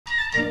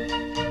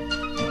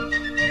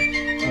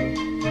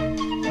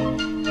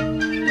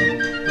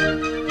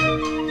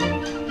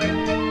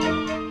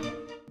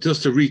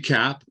just to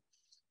recap,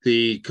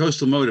 the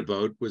coastal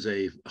motorboat was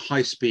a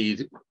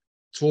high-speed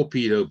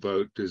torpedo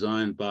boat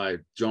designed by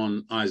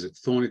John Isaac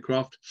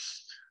Thornycroft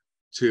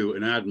to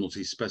an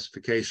Admiralty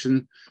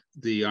specification.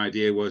 The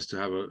idea was to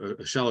have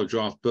a shallow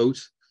draft boat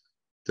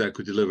that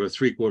could deliver a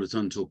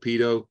 3/4-ton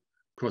torpedo,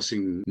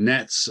 crossing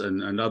nets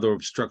and other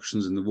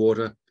obstructions in the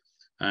water,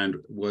 and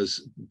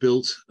was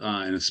built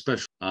in a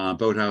special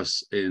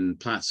boathouse in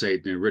Platts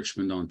 8 near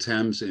Richmond on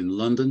Thames in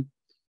London.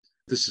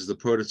 This is the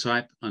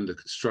prototype under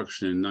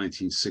construction in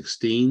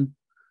 1916.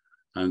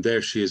 And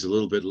there she is a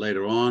little bit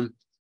later on,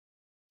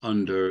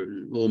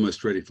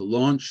 almost ready for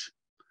launch.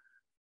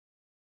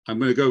 I'm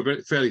going to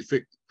go fairly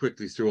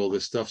quickly through all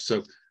this stuff.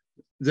 So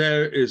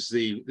there is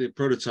the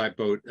prototype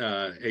boat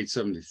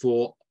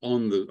 874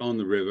 on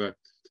the river,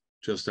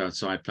 just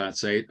outside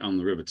Platts 8 on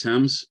the River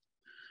Thames,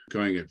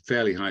 going at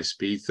fairly high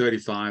speed,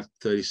 35,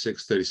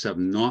 36,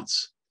 37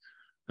 knots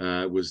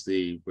was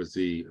the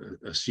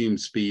assumed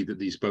speed that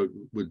these boats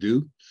would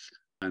do,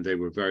 and they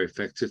were very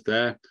effective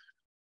there.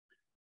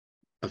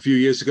 A few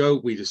years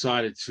ago, we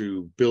decided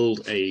to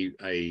build a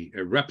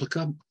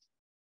replica.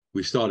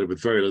 We started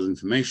with very little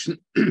information,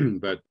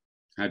 but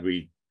had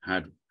we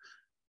had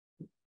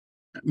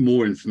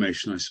more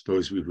information, I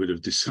suppose we would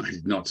have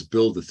decided not to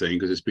build the thing,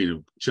 because it's been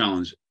a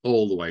challenge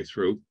all the way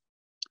through.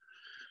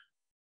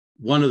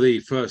 One of the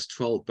first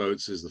 12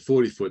 boats is the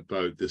 40-foot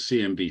boat, the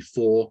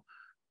CMB-4,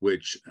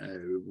 which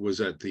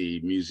was at the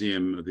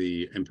museum,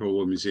 the Imperial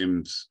War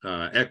Museum's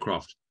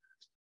aircraft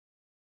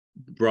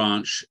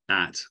branch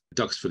at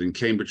Duxford in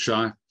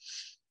Cambridgeshire.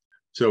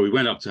 So we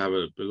went up to have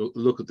a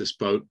look at this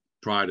boat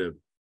prior to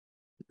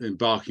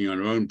embarking on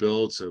our own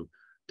build. So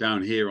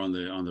down here on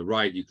the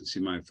right, you can see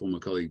my former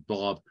colleague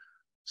Bob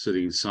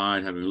sitting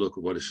inside, having a look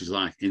at what she's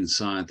like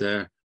inside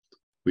there.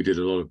 We did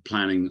a lot of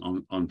planning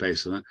on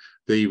base of that.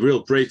 The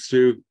real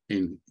breakthrough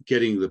in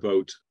getting the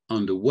boat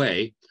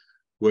underway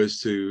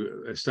was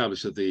to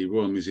establish that the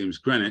Royal Museum's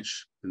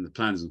Greenwich, in the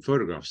plans and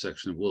photographs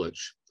section of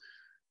Woolwich,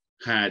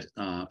 had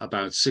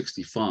about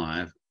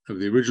 65 of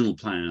the original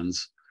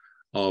plans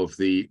of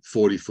the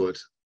 40-foot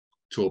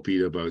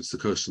torpedo boats, the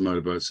coastal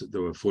motorboats that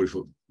were 40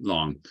 foot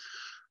long.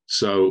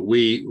 So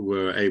we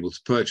were able to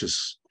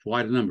purchase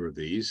quite a number of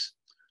these.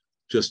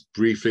 Just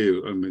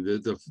briefly, I mean,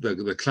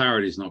 the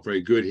clarity is not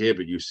very good here,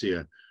 but you see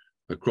a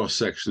cross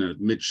section of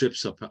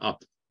midships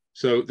up.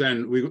 So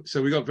then we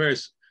got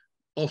various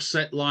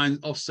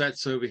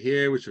offsets over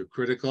here, which are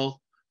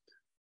critical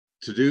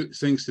to do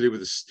things to do with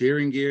the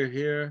steering gear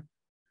here,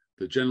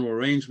 the general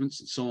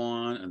arrangements and so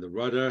on, and the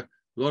rudder.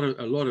 A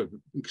lot of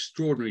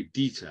extraordinary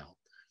detail.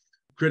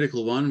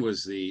 Critical one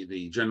was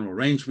the general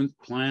arrangement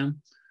plan.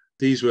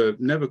 These were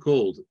never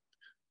called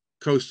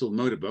coastal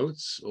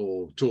motorboats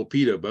or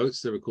torpedo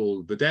boats. They were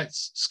called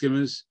vedettes,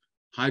 skimmers,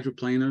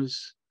 hydroplaners,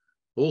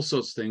 all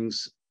sorts of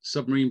things,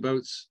 submarine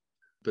boats,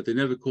 but they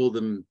never called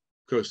them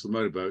coastal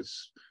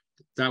motorboats.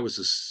 That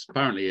was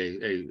apparently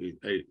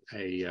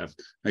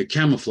a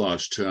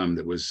camouflage term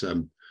that was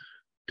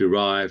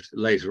derived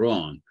later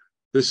on.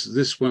 This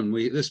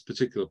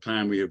particular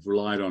plan we have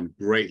relied on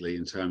greatly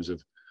in terms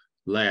of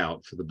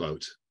layout for the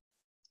boat,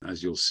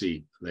 as you'll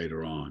see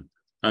later on.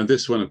 And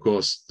this one, of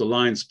course, the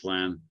lines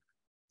plan.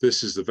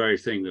 This is the very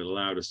thing that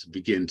allowed us to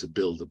begin to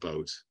build the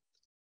boat.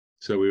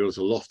 So we were able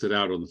to loft it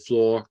out on the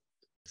floor,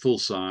 full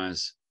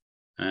size,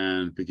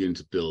 and begin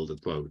to build a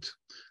boat.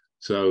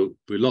 So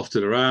we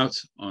lofted her out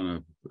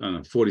on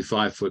a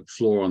 45-foot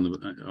floor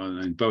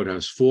in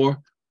Boathouse 4,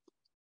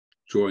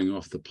 drawing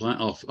off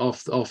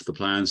the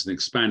plans and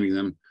expanding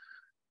them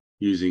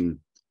using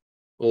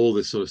all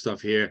this sort of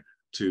stuff here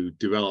to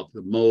develop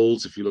the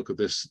molds. If you look at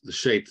this, the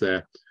shape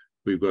there,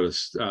 we've got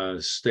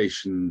a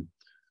station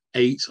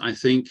 8, I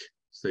think.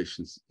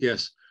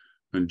 Yes.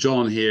 And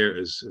John here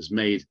has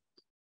made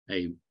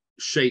a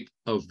shape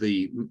of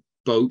the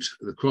boat,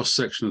 the cross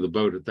section of the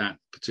boat at that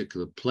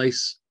particular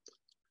place.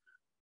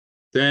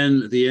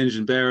 Then the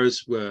engine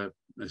bearers were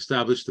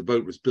established. The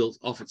boat was built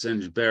off its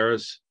engine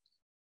bearers,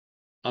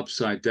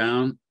 upside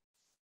down,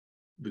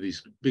 with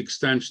these big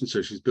stanchions.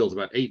 So she's built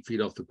about 8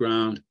 feet off the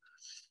ground,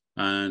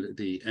 and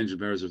the engine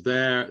bearers are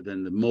there.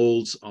 Then the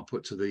molds are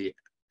put to the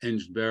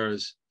engine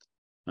bearers,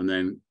 and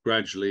then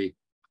gradually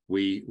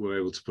we were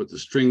able to put the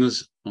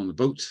stringers on the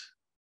boat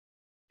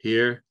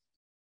here,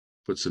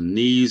 put some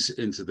knees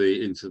into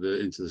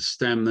the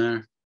stem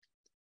there,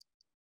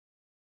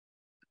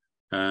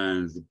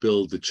 and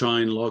build the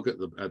chine log at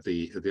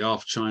the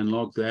aft chine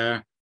log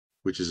there,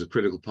 which is a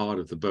critical part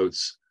of the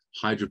boat's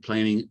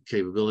hydroplaning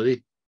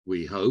capability.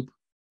 We hope.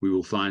 We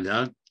will find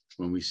out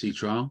when we see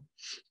trial.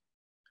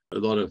 A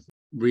lot of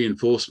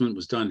reinforcement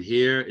was done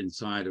here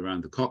inside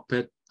around the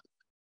cockpit.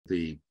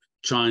 The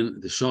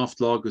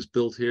shaft log was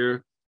built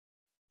here.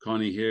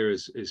 Connie here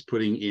is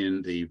putting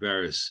in the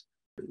various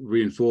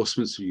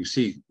reinforcements. So you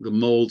see the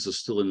molds are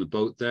still in the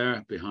boat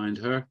there behind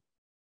her.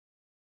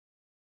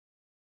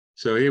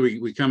 So here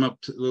we come up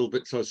to a little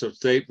bit closer to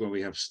date where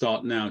we have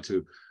start now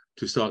to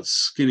start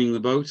skinning the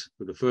boat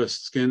with the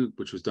first skin,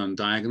 which was done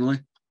diagonally.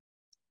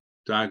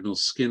 Diagonal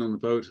skin on the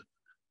boat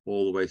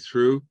all the way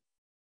through.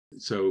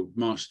 So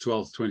March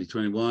 12th,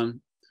 2021,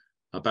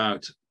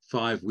 about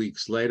 5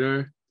 weeks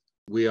later,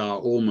 we are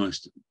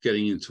almost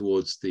getting in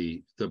towards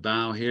the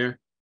bow here.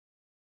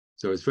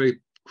 So it's a very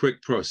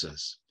quick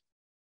process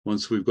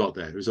once we've got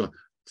there. It was a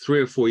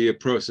 3 or 4 year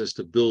process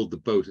to build the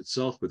boat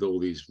itself with all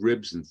these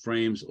ribs and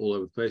frames all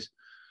over the place,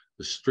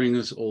 the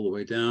stringers all the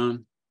way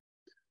down.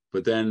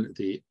 But then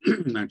the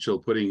actual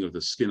putting of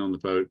the skin on the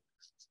boat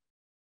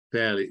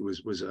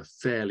was a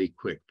fairly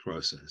quick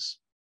process.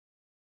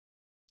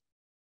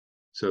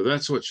 So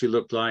that's what she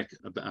looked like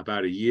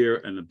about a year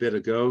and a bit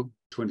ago,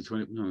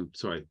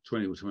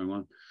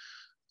 2021.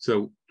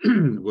 So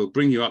we'll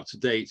bring you up to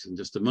date in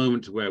just a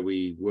moment to where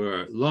we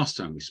were last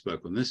time we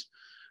spoke on this.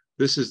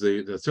 This is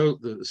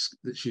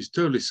she's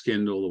totally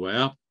skinned all the way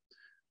up.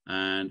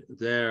 And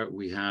there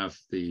we have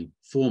the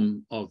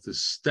form of the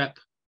step,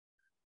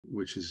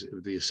 which is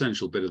the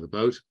essential bit of the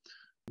boat,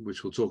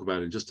 which we'll talk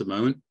about in just a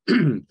moment.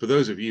 For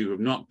those of you who have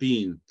not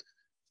been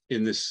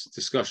in this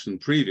discussion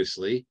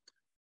previously,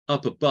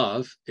 up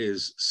above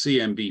is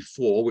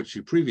CMB4, which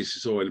you previously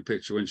saw in a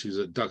picture when she was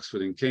at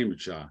Duxford in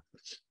Cambridgeshire.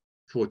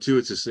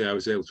 Fortuitously, I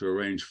was able to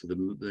arrange for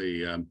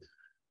the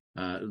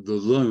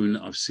loan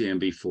of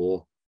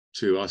CMB4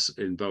 to us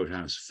in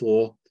Boathouse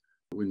 4,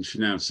 when she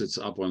now sits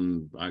up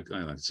on, I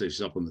like to say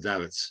she's up on the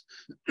davits,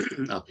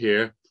 up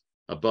here,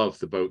 above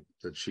the boat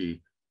that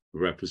she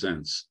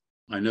represents.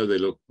 I know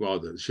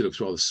she looks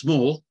rather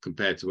small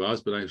compared to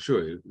ours, but I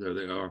assure you that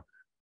they are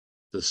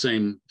the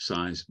same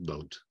size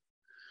boat.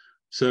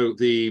 So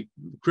the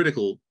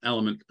critical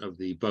element of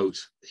the boat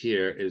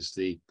here is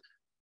the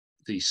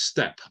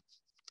step.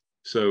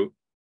 So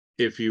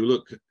if you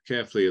look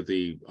carefully at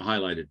the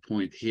highlighted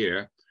point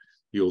here,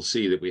 you'll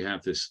see that we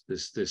have this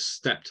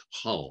stepped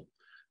hull.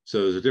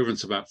 So there's a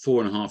difference about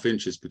 4.5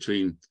 inches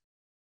between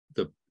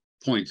the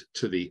point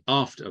to the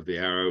aft of the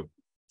arrow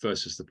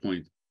versus the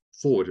point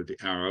forward of the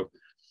arrow.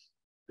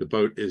 The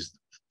boat is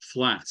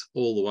flat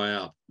all the way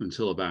up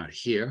until about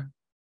here.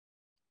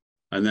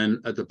 And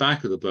then at the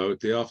back of the boat,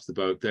 the aft of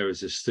the boat, there is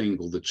this thing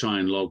called the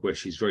chine log where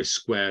she's very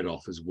squared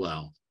off as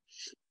well.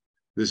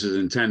 This is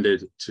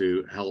intended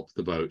to help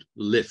the boat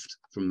lift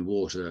from the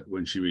water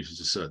when she reaches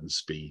a certain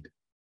speed.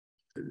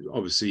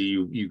 Obviously,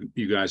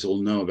 you guys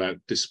all know about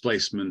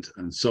displacement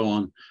and so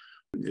on.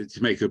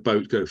 To make a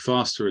boat go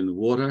faster in the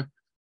water,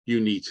 you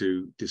need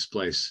to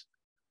displace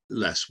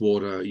less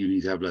water. You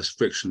need to have less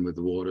friction with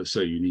the water,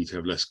 so you need to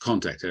have less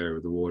contact area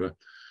with the water.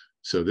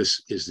 So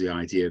this is the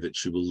idea that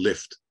she will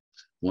lift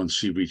once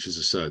she reaches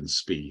a certain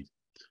speed.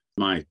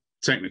 My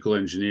technical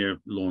engineer,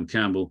 Lorne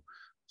Campbell,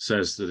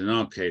 says that in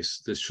our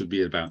case, this should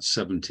be about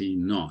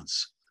 17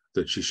 knots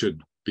that she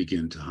should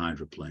begin to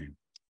hydroplane.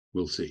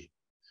 We'll see.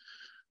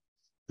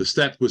 The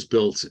step was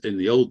built in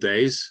the old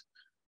days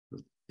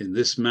in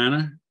this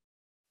manner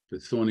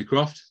with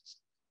Thornycroft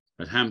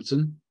at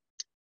Hampton.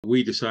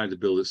 We decided to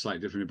build it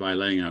slightly differently by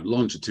laying out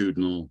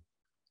longitudinal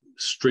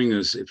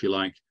stringers, if you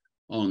like,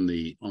 on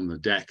the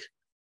deck,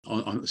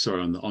 on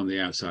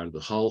the outside of the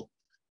hull.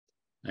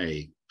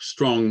 A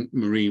strong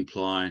marine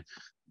ply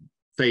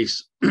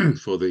face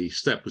for the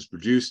step was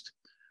produced,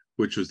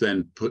 which was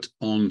then put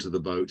onto the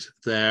boat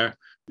there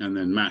and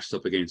then matched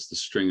up against the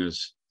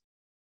stringers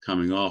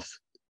coming off,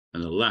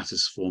 and a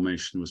lattice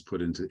formation was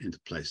put into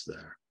place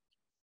there.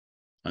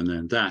 And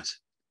then that,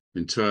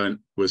 in turn,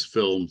 was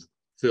filled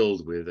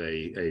with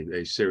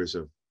a series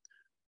of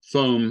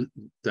foam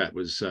that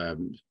was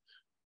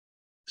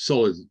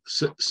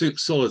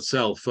solid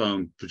cell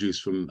foam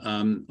produced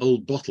from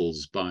old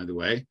bottles, by the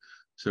way.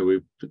 So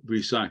we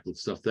recycled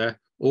stuff there.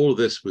 All of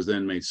this was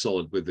then made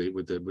solid with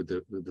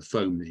the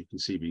foam that you can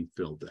see being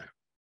filled there.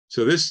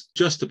 So this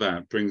just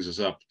about brings us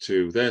up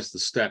to, there's the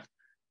step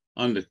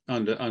under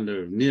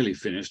nearly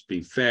finished,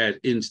 being faired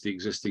into the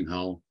existing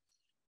hull,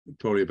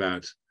 probably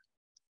about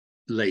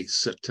late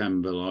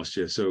September last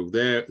year. So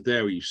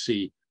there you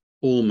see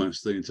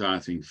almost the entire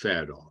thing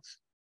faired off.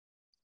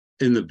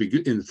 In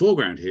the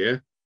foreground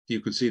here, you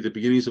can see the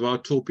beginnings of our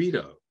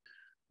torpedo,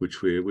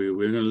 which we're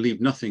going to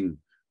leave nothing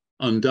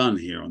undone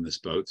here on this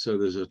boat. So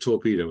there's a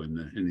torpedo in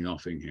the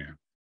offing here.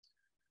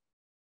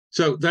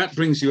 So that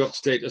brings you up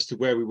to date as to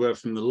where we were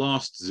from the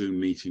last Zoom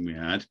meeting we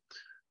had.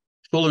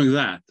 Following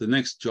that, the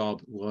next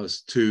job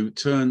was to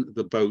turn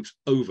the boat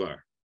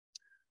over.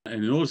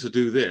 And in order to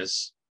do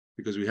this,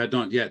 because we had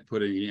not yet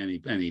put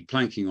any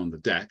planking on the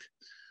deck,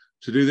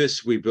 to do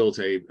this, we built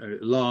a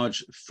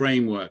large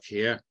framework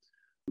here,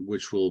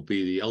 which will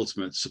be the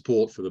ultimate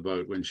support for the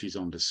boat when she's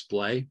on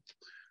display.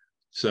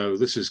 So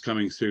this is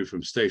coming through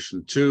from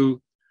station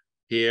 2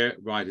 here,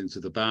 right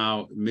into the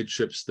bow,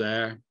 midships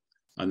there,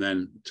 and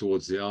then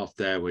towards the aft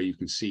there where you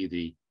can see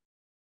the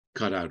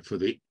cutout for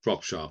the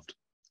prop shaft.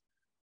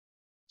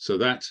 So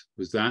that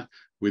was that.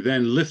 We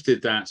then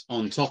lifted that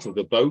on top of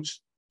the boat.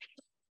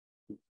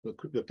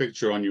 The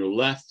picture on your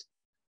left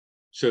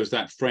shows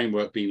that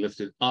framework being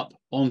lifted up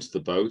onto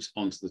the boat,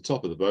 onto the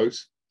top of the boat,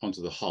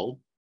 onto the hull.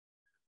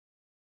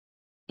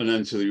 And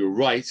then to your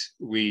right,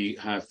 we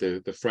have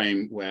the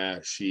frame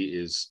where she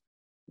is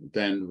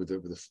then with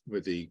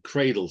the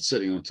cradle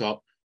sitting on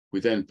top, We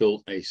then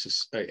built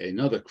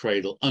another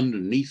cradle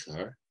underneath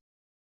her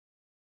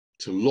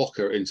to lock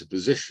her into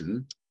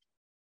position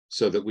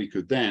so that we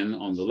could then,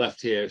 on the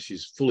left here,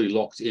 she's fully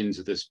locked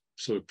into this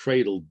sort of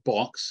cradle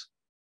box.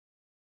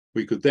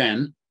 We could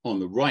then, on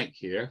the right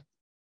here,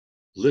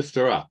 lift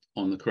her up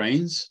on the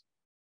cranes.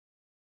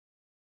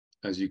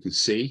 As you can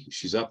see,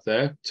 she's up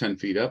there, 10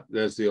 feet up.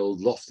 There's the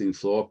old lofting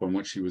floor upon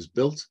which she was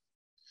built.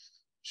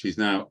 She's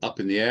now up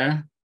in the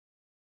air.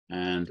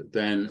 And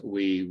then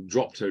we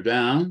dropped her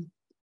down,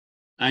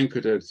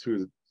 anchored her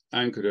to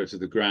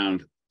the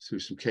ground through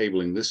some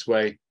cabling this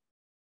way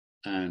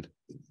and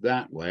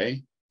that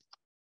way,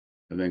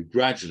 and then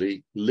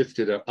gradually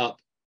lifted her up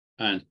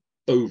and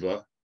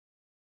over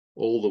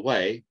all the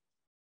way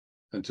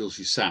until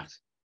she sat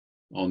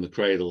on the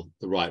cradle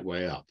the right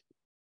way up.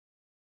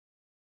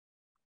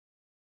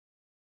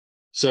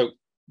 So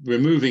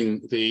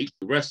removing the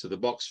rest of the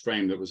box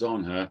frame that was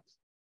on her,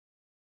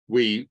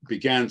 we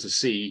began to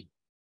see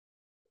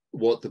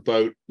what the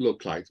boat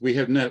looked like. We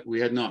had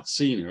not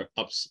seen her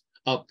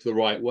up the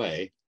right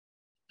way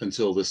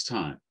until this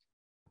time.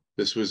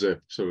 This was a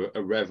sort of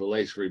a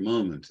revelatory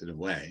moment in a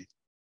way,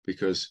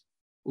 because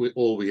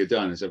all we had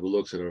done is ever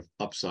looked at her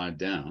upside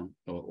down,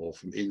 or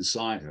from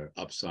inside her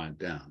upside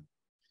down.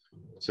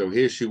 So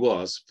here she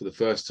was for the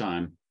first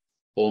time,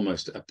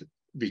 almost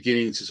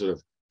beginning to sort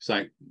of, it's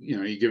like, you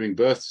know, you're giving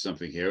birth to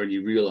something here and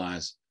you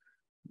realize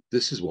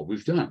this is what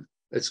we've done.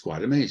 It's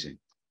quite amazing.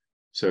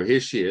 So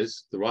here she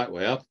is, the right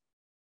way up.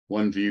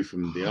 One view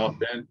from the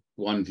aft end,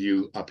 one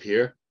view up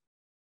here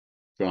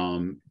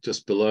from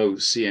just below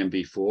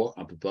CMB4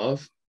 up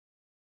above,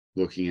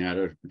 looking at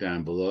her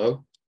down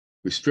below.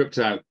 We stripped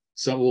out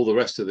all the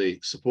rest of the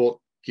support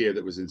gear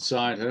that was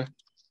inside her.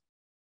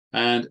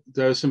 And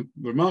there are some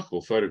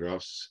remarkable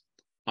photographs,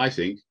 I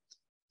think.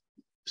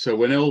 So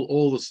when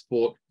all the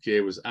support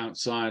gear was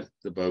outside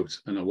the boat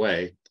and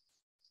away,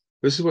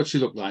 this is what she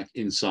looked like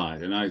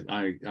inside. And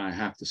I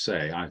have to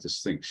say, I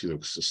just think she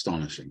looks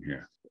astonishing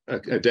here.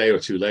 A day or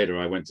two later,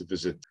 I went to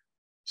visit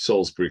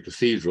Salisbury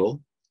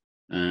Cathedral,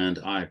 and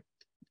I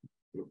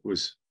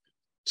was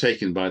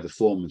taken by the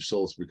form of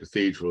Salisbury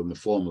Cathedral in the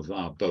form of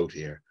our boat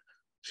here.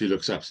 She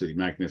looks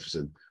absolutely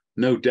magnificent.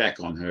 No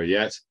deck on her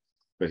yet,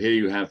 but here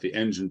you have the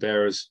engine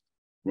bearers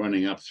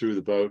running up through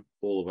the boat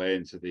all the way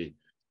into the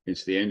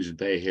engine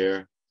bay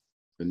here,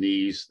 the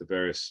knees, the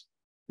various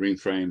ring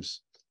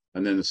frames,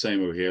 and then the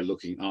same over here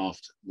looking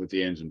aft with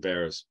the engine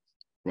bearers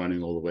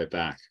running all the way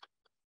back.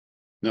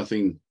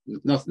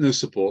 No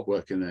support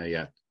work in there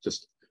yet,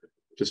 just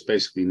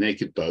basically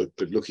naked boat,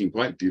 but looking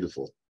quite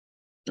beautiful.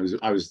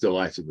 I was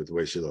delighted with the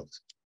way she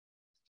looked.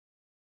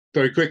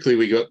 Very quickly,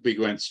 we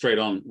went straight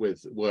on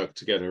with work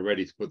to get her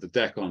ready to put the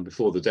deck on.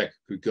 Before the deck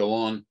could go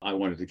on, I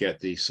wanted to get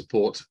the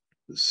support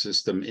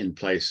system in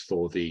place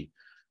for the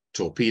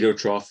torpedo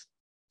trough.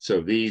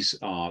 So these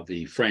are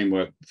the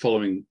framework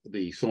following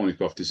the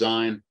Thornycroft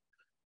design.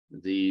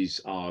 These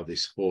are the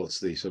supports,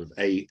 the sort of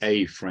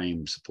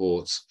A-frame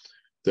supports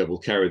that will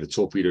carry the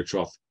torpedo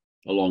trough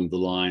along the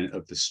line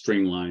of the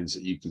string lines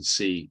that you can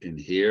see in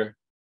here.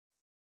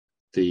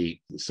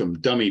 Some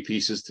dummy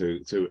pieces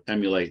to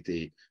emulate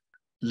the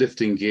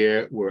lifting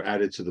gear were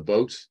added to the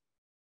boat.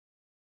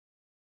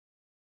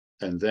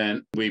 And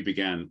then we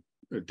began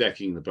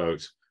decking the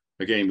boat,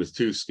 again with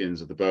two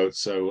skins of the boat.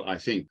 So I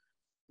think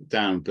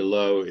down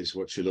below is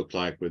what she looked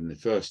like when the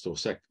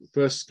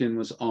first skin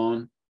was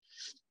on.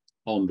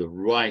 On the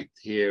right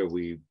here,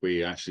 we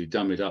actually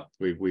dummied up.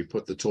 We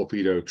put the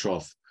torpedo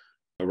trough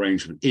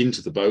arrangement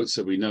into the boat,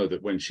 so we know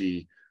that when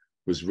she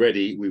was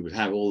ready, we would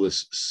have all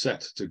this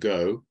set to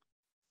go.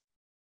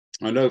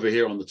 And over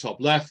here on the top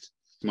left,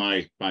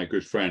 my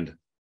good friend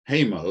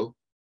Hamo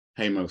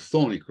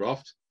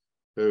Thornycroft,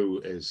 who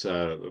is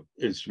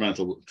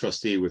instrumental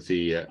trustee with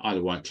the Isle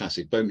of Wight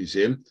Classic Boat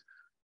Museum,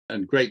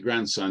 and great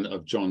grandson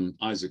of John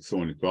Isaac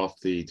Thornycroft,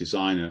 the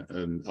designer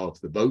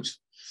of the boat.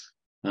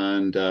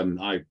 And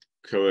I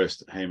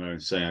coerced Hamo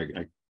and saying,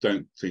 I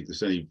don't think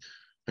there's any,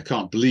 I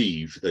can't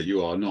believe that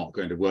you are not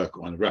going to work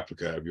on a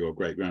replica of your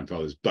great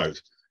grandfather's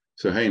boat.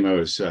 So Hamo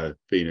has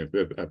been a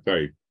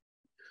very,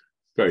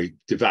 very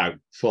devout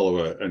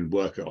follower and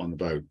worker on the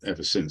boat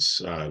ever since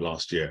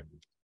last year.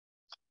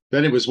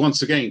 Then it was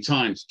once again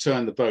time to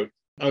turn the boat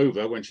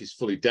over when she's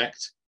fully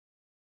decked.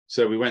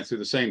 So we went through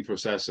the same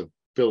process of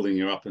building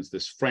her up into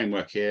this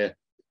framework here,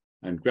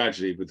 and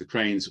gradually with the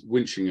cranes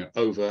winching her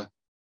over.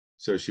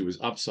 So she was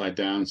upside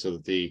down, so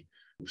that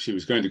she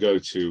was going to go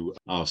to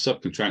our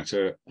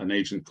subcontractor, an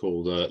agent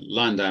called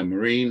Landau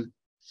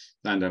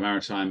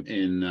Maritime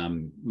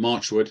in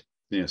Marchwood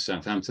near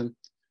Southampton,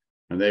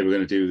 and they were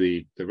going to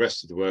do the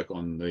rest of the work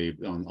on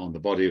the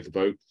body of the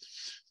boat,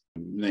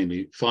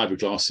 namely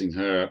fiberglassing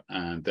her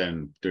and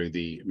then doing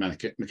the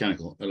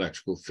mechanical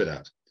electrical fit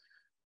out.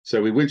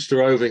 So we winched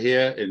her over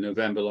here in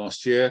November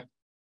last year,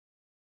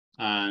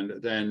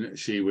 and then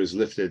she was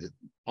lifted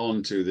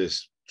onto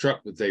this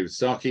truck with David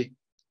Starkey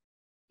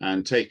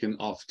and taken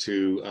off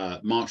to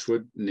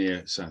Marchwood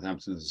near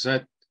Southampton, as I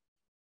said.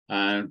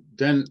 And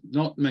then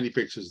not many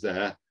pictures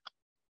there.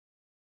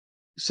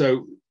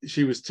 So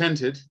she was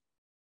tented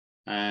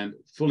and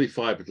fully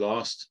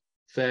fiberglassed,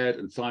 faired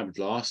and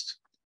fiberglassed,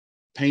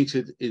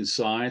 painted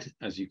inside,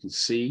 as you can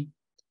see.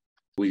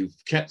 We've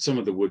kept some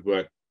of the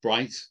woodwork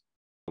bright,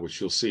 which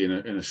you'll see in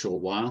a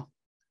short while.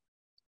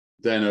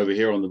 Then over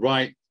here on the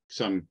right,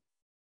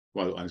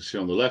 well,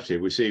 actually on the left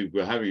here, we see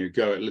we're having a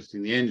go at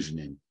lifting the engine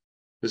in.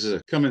 This is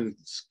a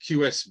Cummins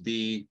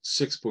QSB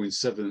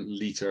 6.7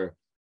 litre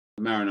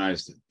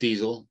marinized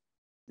diesel.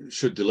 It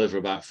should deliver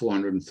about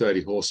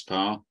 430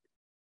 horsepower,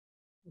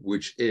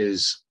 which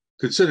is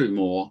considerably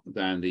more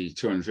than the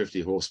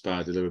 250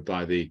 horsepower delivered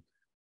by the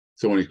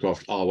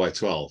Thornycroft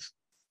RY12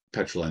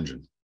 petrol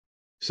engine.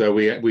 So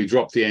we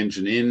dropped the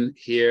engine in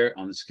here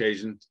on this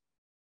occasion.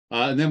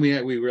 And then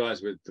we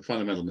realized the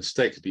fundamental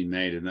mistake had been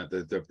made, and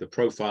that the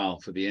profile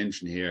for the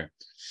engine here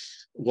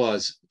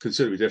was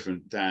considerably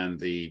different than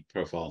the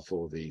profile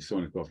for the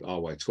Thornycroft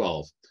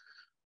RY12.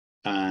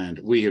 And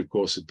we, of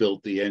course, have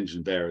built the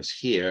engine bearers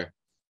here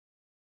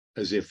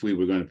as if we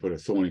were going to put a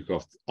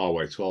Thornycroft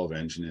RY12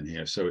 engine in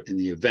here. So in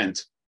the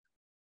event,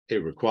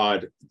 it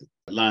required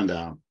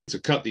Landau to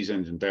cut these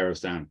engine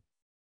bearers down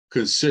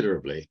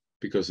considerably,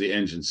 because the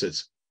engine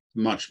sits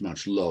much,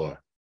 much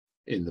lower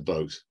in the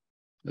boat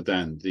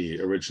than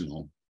the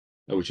original,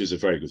 which is a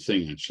very good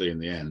thing actually in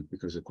the end,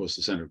 because of course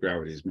the center of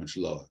gravity is much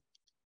lower.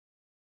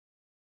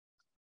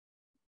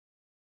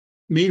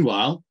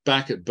 Meanwhile,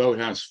 back at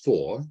Boathouse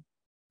 4,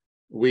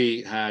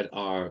 we had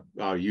our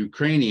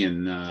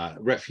Ukrainian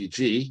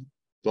refugee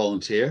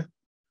volunteer,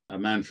 a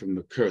man from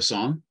the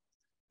Kherson,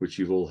 which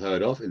you've all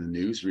heard of in the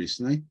news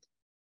recently.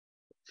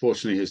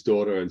 Fortunately, his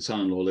daughter and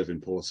son-in-law live in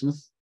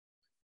Portsmouth.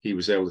 He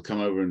was able to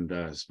come over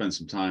and spend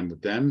some time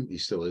with them. He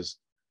still is.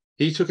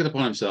 He took it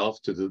upon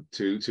himself to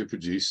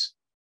produce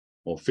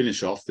or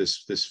finish off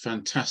this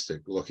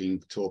fantastic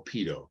looking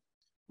torpedo,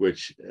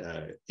 which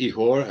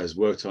Ihor has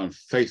worked on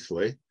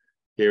faithfully.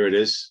 Here it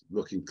is,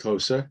 looking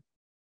closer,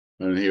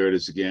 and here it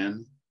is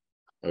again,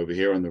 over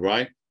here on the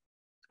right.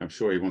 I'm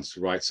sure he wants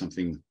to write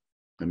something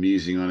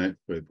amusing on it,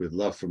 with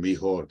love from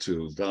Ihor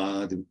to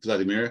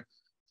Vladimir,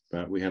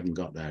 but we haven't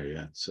got there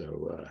yet.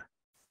 So,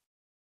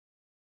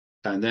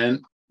 and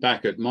then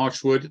back at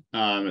Marchwood,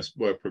 as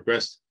we're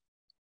progressed.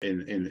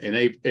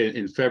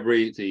 In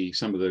February,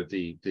 some of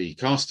the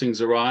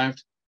castings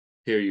arrived.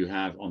 Here you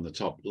have on the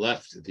top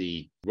left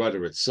the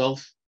rudder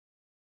itself.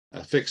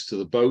 Affixed to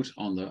the boat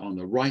on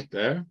the right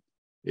there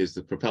is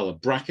the propeller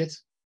bracket,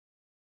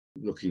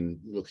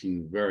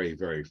 looking very,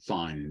 very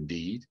fine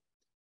indeed.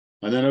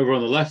 And then over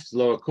on the left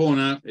lower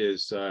corner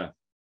is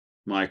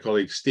my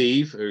colleague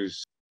Steve,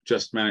 who's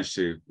just managed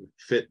to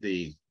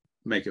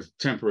make a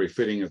temporary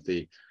fitting of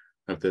the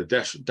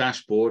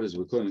dashboard, as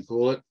we're going to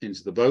call it,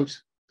 into the boat,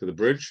 to the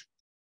bridge.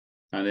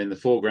 And in the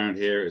foreground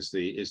here is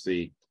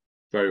the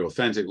very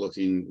authentic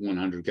looking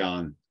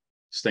 100-gallon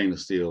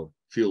stainless steel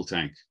fuel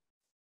tank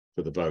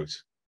for the boat.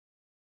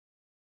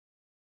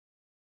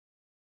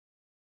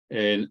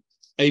 In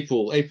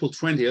April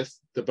 20th,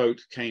 the boat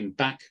came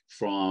back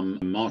from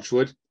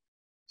Marchwood.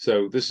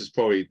 So this is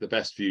probably the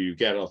best view you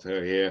get of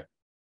her here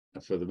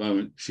for the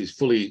moment. She's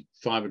fully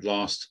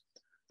fiberglassed.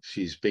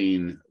 She's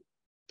been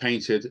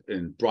painted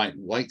in bright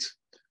white.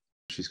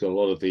 She's got a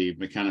lot of the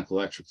mechanical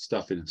electric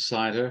stuff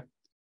inside her.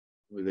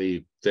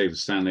 The David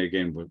Stanley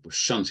again was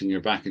shunting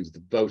her back into the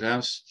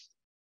boathouse,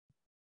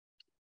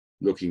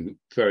 looking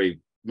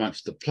very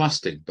much the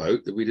plastic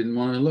boat that we didn't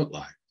want her to look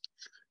like.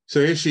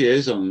 So here she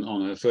is on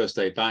her first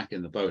day back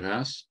in the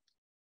boathouse,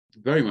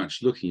 very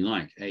much looking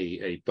like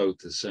a boat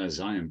that says,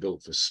 I am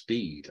built for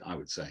speed, I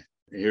would say.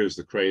 Here's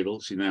the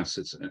cradle. She now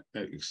sits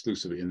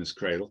exclusively in this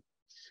cradle.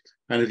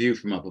 And a view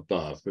from up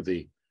above with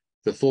the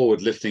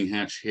forward lifting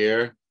hatch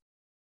here,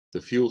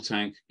 the fuel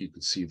tank you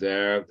can see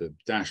there, the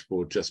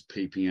dashboard just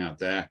peeping out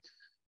there,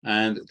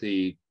 and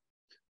the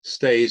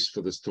stays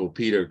for this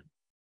torpedo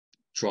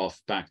trough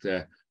back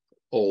there,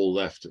 all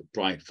left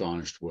bright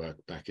varnished work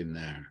back in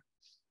there.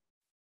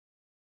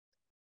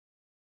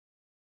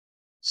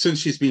 Since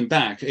she's been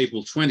back,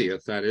 April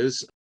 20th, that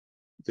is,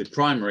 the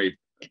primary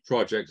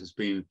project has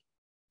been,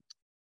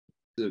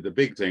 the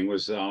big thing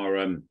was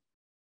our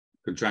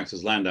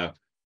contractors Landau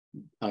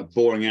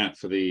boring out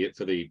for the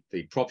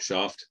prop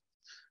shaft.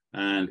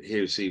 And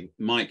here you see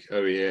Mike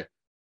over here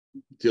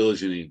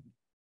diligently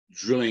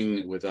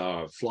drilling with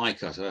our fly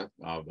cutter,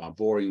 our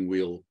boring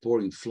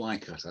fly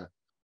cutter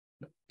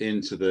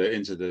into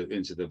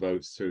the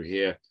boat through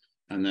here.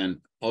 And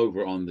then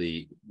over on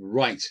the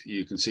right,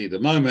 you can see the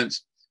moment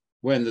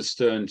when the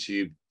stern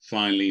tube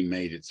finally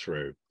made it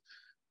through.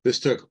 This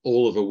took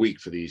all of a week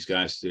for these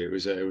guys to do.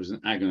 It was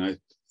an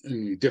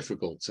agonizingly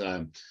difficult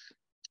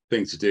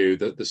thing to do.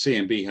 The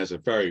CMB has a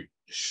very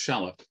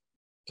shallow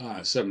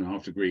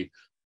 7.5 degree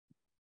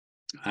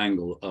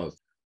angle of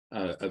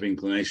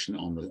inclination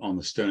on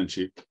the stern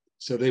tube.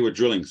 So they were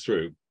drilling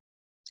through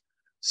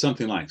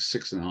something like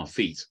 6.5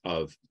 feet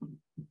of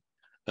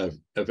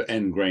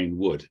end grain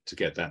wood to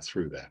get that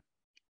through there.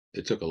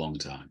 It took a long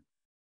time.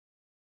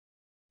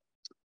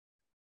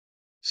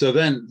 So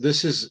then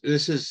this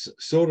is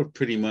sort of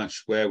pretty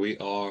much where we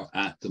are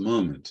at the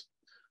moment.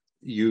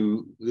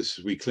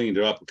 we cleaned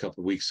her up a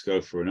couple of weeks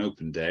ago for an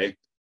open day.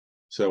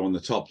 So on the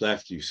top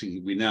left, you see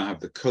we now have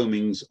the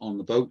coamings on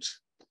the boat,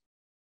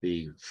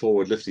 the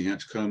forward lifting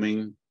hatch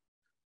coaming,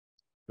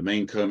 the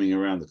main coaming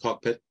around the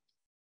cockpit.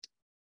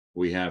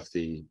 We have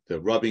the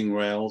rubbing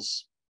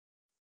rails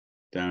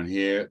down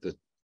here,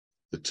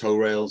 the tow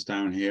rails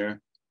down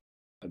here,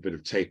 a bit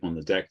of tape on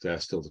the deck there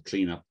still to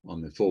clean up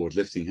on the forward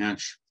lifting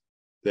hatch.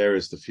 There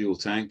is the fuel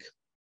tank.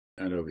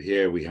 And over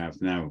here, we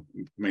have now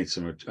made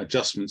some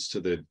adjustments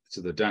to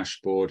the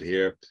dashboard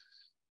here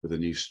with a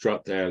new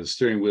strut there. The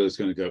steering wheel is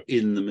going to go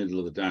in the middle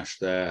of the dash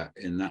there,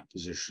 in that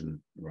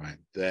position right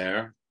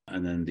there.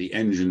 And then the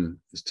engine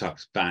is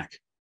tucked back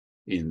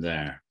in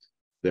there.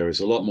 There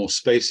is a lot more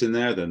space in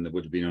there than there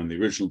would have been on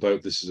the original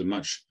boat. This is a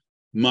much,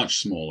 much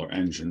smaller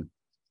engine.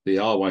 The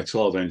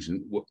RY12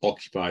 engine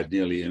occupied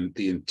nearly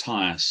the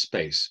entire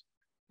space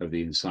of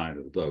the inside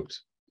of the boat.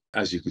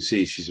 As you can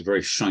see, she's a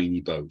very shiny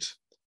boat.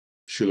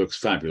 She looks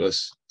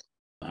fabulous.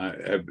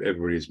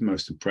 Everybody is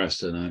most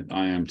impressed, and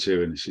I am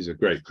too. And she's a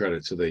great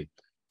credit to the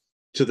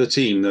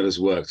team that has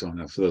worked on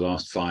her for the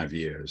last 5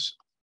 years.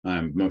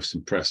 I'm most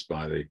impressed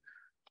by the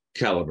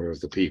caliber of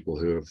the people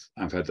who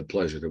I've had the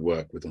pleasure to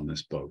work with on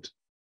this boat.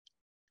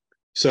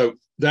 So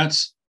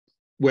that's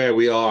where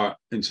we are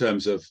in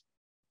terms of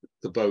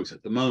the boat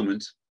at the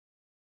moment.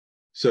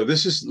 So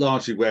this is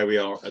largely where we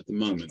are at the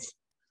moment.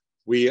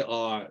 We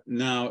are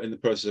now in the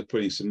process of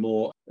putting some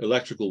more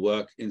electrical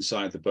work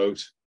inside the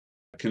boat,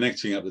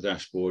 connecting up the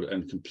dashboard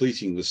and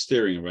completing the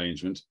steering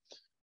arrangement.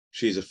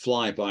 She's a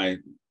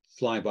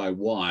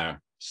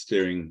fly-by-wire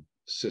steering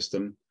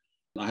system.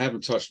 I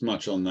haven't touched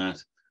much on that,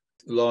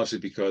 largely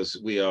because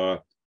we are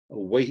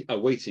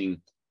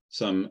awaiting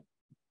some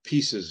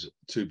pieces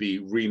to be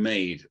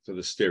remade for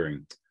the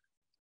steering.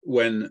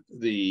 When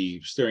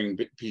the steering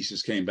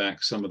pieces came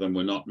back, some of them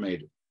were not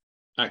made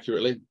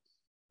accurately,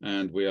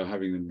 and we are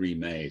having them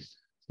remade,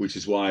 which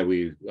is why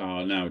we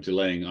are now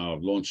delaying our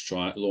launch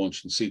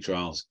and sea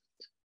trials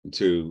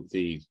to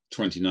the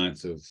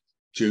 29th of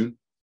June.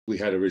 We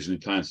had originally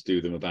planned to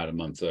do them about a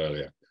month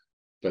earlier,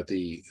 but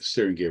the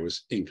steering gear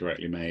was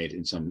incorrectly made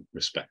in some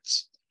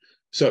respects.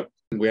 So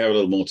we have a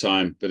little more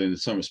time, but in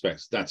some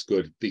respects, that's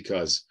good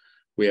because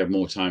we have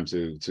more time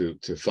to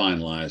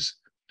finalize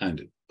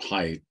and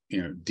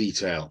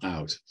detail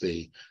out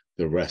the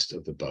rest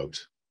of the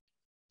boat.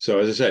 So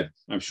as I said,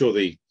 I'm sure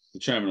the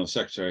chairman or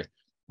secretary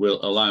will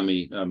allow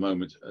me a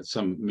moment at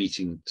some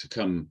meeting to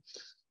come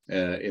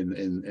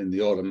in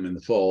the autumn, in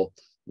the fall,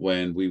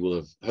 when we will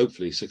have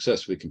hopefully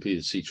successfully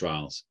completed sea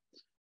trials.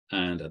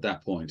 And at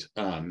that point,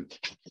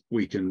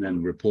 we can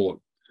then report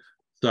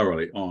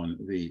thoroughly on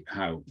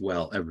how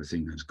well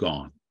everything has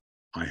gone,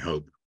 I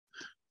hope.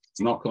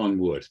 Knock on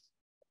wood.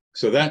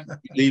 So that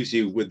leaves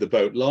you with the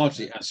boat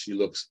largely as she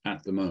looks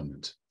at the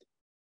moment.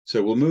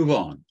 So we'll move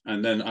on.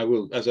 And then I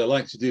will, as I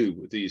like to do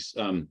with these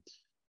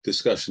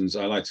discussions,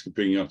 I like to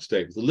bring you up to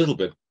date with a little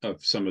bit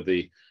of some of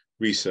the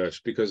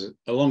research, because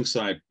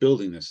alongside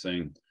building this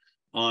thing,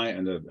 I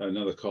and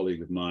another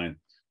colleague of mine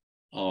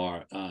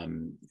are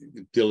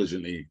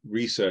diligently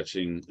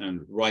researching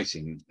and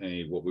writing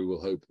what we will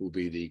hope will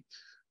be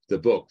the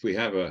book. We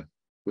have a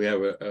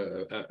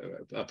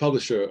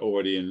publisher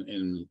already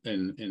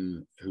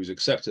in who's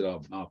accepted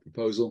our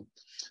proposal,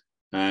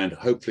 and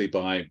hopefully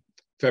by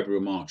February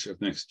or March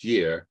of next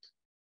year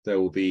there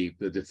will be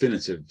the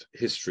definitive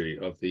history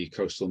of the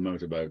coastal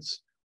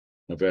motorboats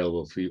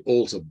available for you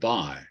all to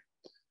buy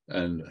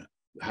and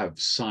have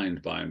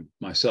signed by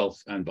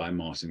myself and by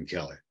Martin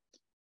Kelly.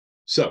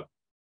 So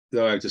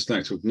though I'd just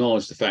like to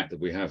acknowledge the fact that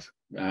we have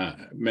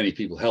many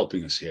people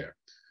helping us here.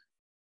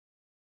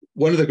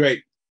 One of the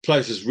great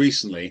pleasures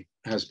recently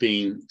has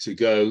been to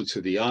go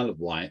to the Isle of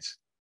Wight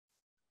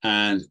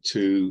and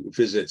to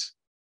visit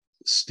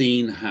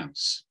Steen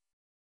House,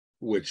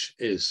 which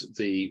is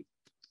the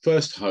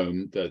first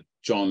home that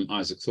John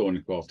Isaac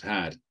Thornycroft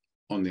had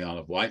on the Isle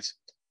of Wight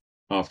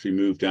after he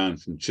moved down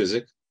from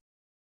Chiswick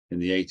in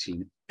the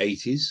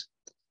 1880s,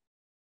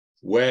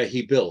 where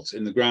he built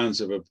in the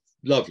grounds of a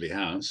lovely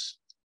house,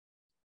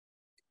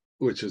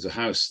 which was a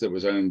house that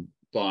was owned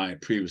by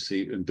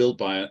previously and built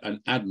by an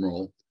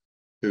admiral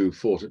who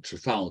fought at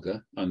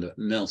Trafalgar under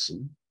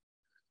Nelson.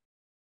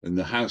 And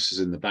the house is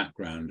in the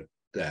background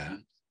there.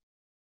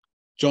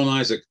 John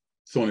Isaac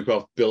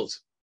Thornycroft built,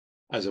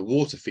 as a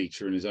water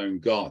feature in his own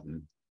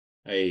garden,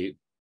 a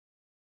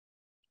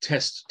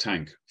test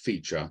tank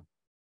feature,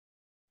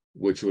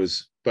 which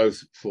was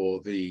both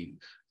for the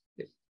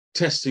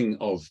testing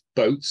of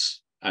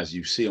boats, as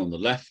you see on the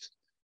left,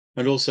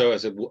 and also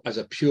as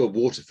a pure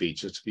water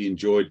feature to be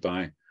enjoyed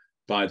by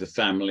the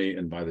family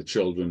and by the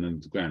children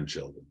and the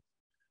grandchildren.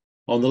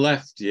 On the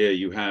left here,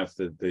 you have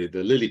the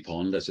lily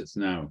pond, as it's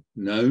now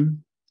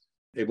known.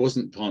 It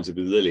wasn't planted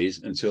with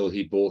lilies until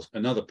he bought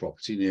another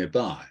property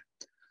nearby.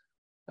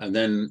 And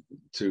then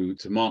to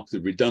mark the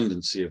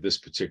redundancy of this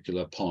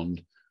particular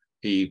pond,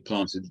 he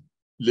planted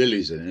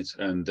lilies in it,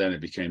 and then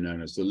it became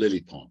known as the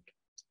lily pond.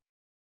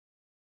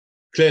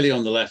 Clearly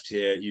on the left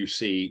here, you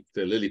see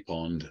the lily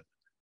pond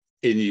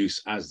in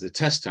use as the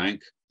test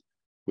tank,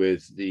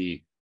 with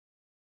the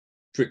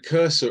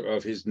precursor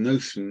of his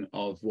notion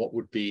of what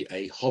would be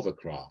a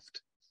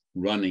hovercraft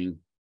running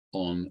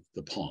on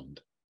the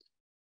pond.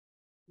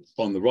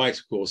 On the right,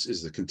 of course,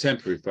 is the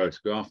contemporary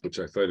photograph, which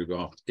I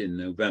photographed in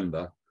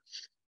November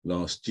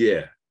last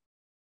year.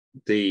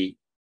 The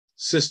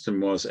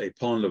system was a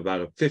pond of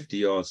about 50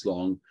 yards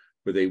long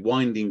with a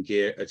winding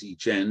gear at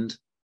each end,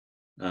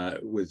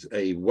 with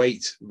a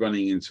weight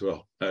running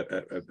into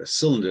a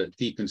cylinder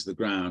deep into the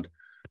ground,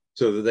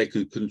 so that they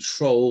could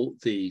control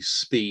the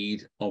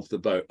speed of the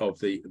boat, of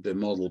the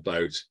model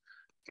boat,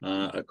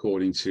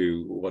 according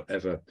to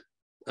whatever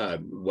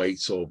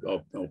weights or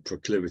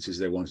proclivities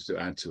they wanted to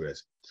add to it.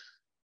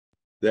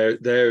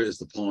 There is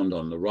the pond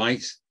on the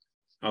right.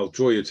 I'll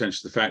draw your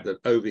attention to the fact that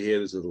over here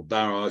there's a little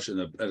barrage and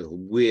a little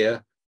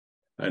weir,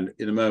 and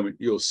in a moment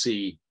you'll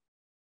see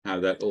how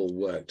that all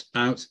worked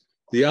out.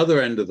 The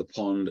other end of the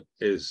pond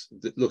is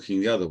looking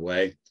the other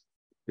way,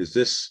 is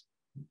this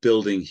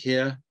building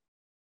here,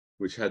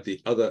 which had the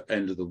other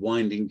end of the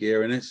winding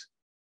gear in it.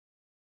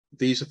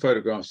 These are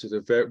photographs that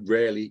have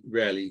very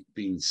rarely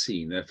been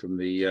seen. They're from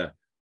the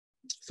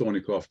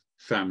Thornycroft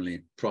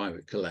family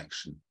private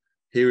collection.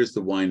 Here is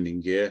the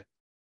winding gear.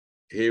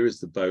 Here is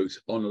the boat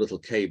on a little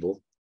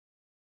cable,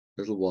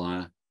 little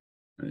wire.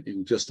 And you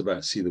can just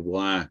about see the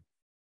wire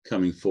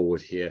coming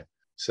forward here.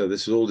 So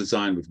this is all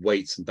designed with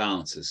weights and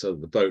balances, so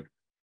that the boat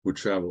would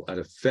travel at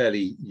a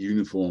fairly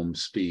uniform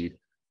speed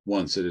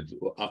once it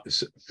had,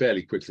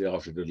 fairly quickly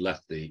after it had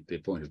left the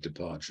point of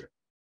departure.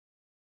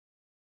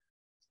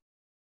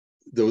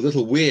 The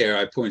little weir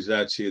I pointed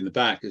out to you in the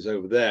back is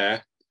over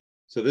there.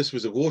 So this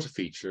was a water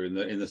feature in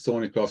the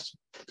Thornycroft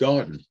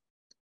garden.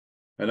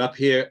 And up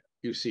here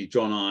you see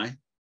John I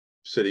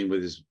sitting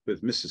with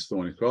Mrs.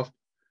 Thornycroft,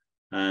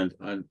 and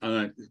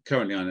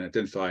currently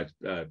unidentified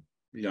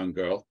young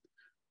girl.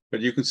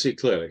 But you can see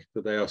clearly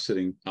that they are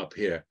sitting up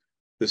here.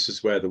 This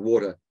is where the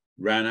water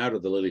ran out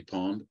of the lily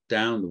pond,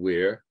 down the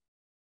weir,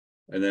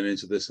 and then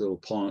into this little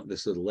pond,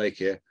 this little lake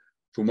here,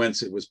 from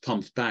whence it was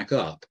pumped back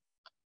up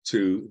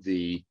to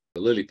the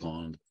lily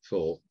pond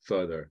for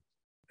further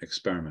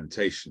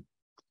experimentation.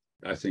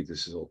 I think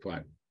this is all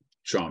quite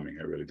charming,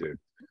 I really do.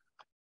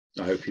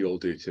 I hope you all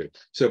do too.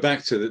 So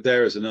back to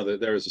there is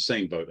the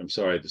same boat, I'm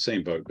sorry, the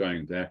same boat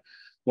going there.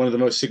 One of the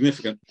most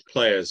significant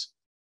players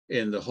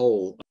in the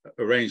whole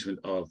arrangement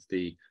of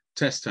the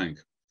test tank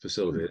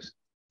facilities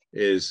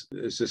is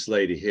this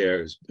lady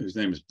here, whose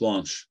name is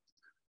Blanche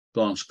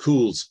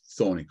Cools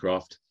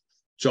Thornycroft,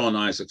 John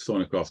Isaac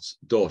Thornycroft's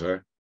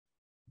daughter.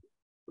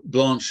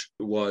 Blanche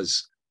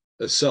was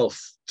a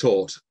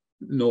self-taught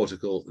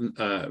nautical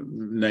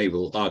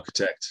naval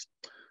architect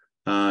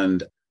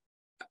and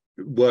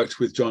worked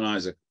with John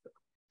Isaac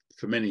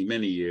for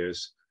many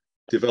years,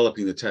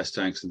 developing the test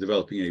tanks and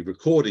developing a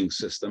recording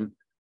system.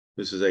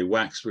 This is a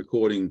wax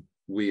recording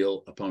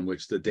wheel upon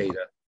which the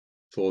data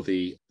for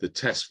the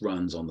test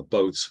runs on the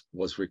boats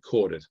was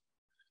recorded.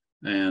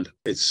 And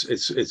it's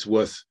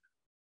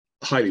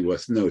highly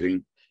worth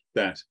noting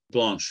that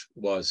Blanche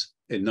was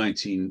in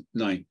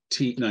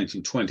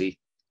 1920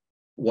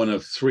 one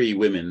of 3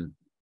 women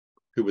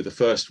who were the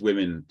first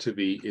women to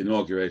be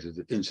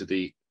inaugurated into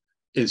the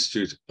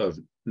Institute of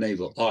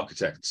Naval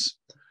Architects.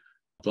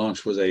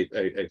 Blanche was a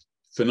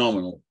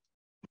phenomenal,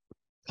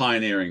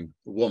 pioneering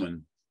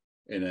woman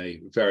in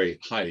a very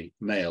highly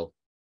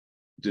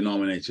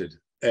male-denominated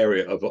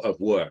area of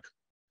work.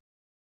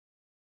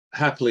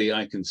 Happily,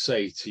 I can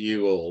say to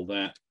you all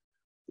that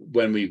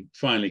when we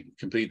finally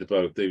complete the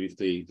boat, the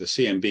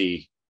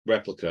CMB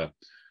Replica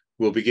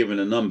will be given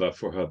a number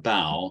for her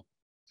bow,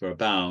 for her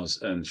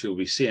bows, and she'll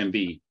be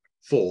CMB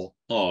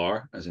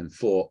 4R, as in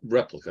 4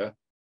 Replica.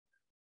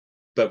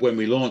 But when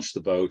we launch the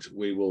boat,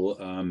 we will,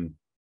 I'm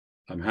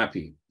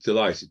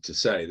delighted to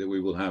say that we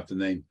will have the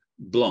name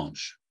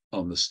Blanche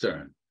on the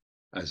stern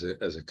as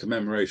a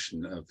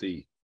commemoration of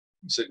the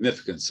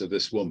significance of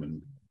this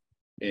woman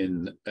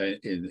in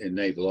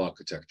naval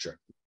architecture.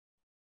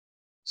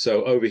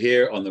 So over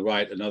here on the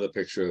right, another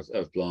picture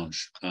of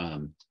Blanche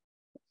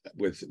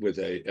with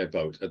a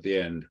boat at the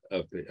end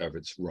of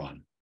its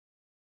run.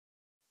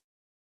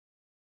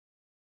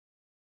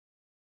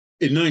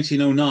 In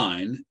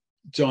 1909,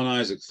 John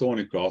Isaac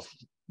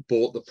Thornycroft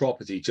bought the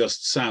property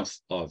just south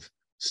of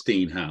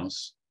Steen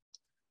House,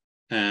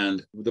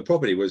 and the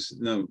property was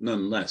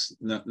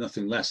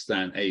nothing less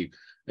than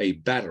a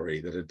battery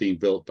that had been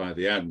built by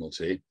the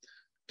Admiralty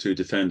to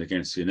defend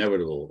against the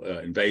inevitable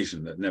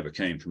invasion that never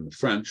came from the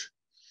French.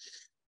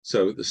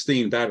 So the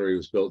Steen battery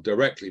was built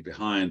directly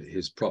behind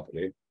his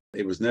property.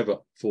 It was never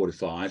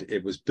fortified.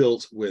 It was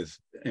built with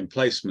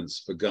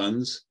emplacements for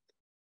guns,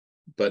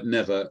 but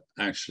never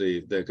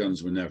actually, their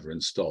guns were never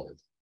installed.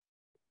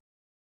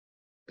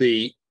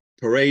 The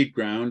parade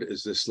ground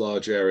is this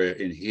large area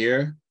in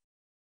here.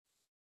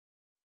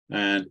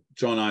 And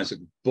John Isaac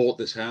bought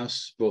this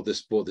house, bought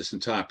this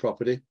entire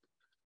property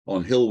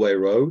on Hillway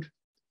Road,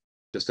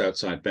 just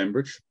outside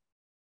Bembridge,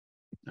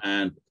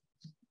 and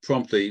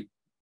promptly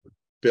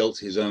built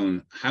his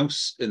own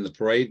house in the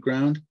parade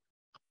ground,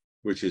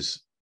 which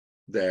is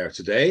there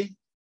today.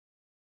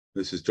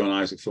 This is John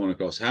Isaac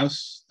Thornycroft's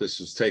house. This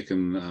was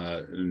taken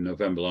in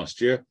November last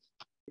year,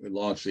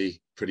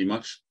 largely pretty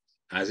much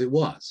as it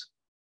was.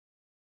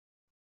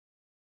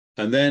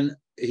 And then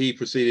he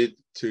proceeded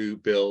to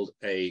build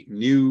a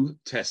new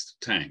test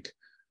tank.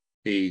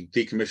 He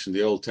decommissioned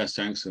the old test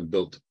tanks and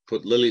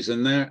put lilies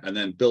in there, and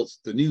then built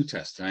the new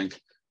test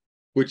tank,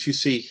 which you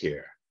see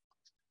here.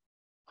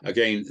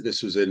 Again,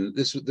 this was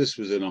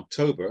in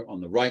October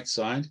on the right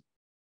side.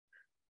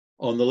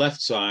 On the left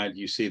side,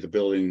 you see the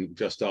building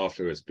just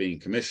after it's being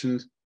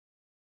commissioned,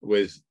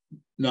 with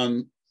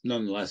none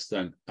less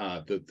than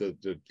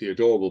the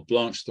adorable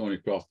Blanche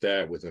Thornycroft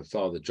there with her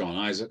father John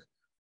Isaac,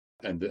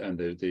 and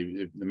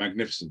the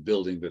magnificent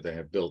building that they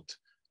have built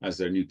as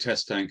their new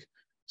test tank,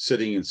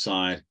 sitting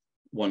inside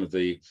what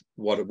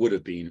it would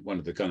have been one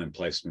of the gun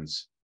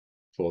emplacements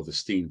for the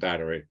steam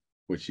battery,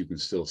 which you can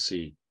still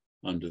see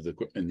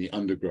in the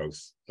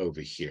undergrowth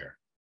over here.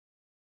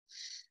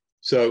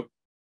 So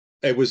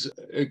it was an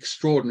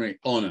extraordinary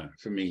honor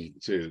for me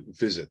to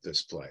visit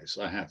this place,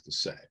 I have to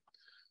say.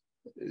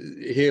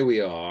 Here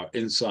we are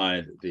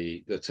inside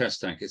the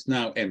test tank. It's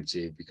now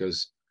empty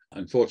because,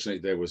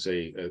 unfortunately, there was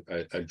a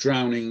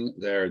drowning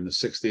there in the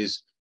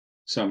 60s.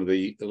 Some of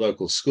the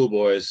local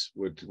schoolboys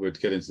would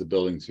get into the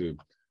building to,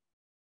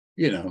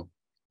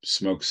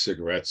 smoke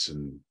cigarettes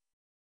and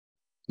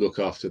look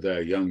after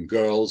their young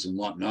girls and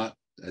whatnot,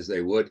 as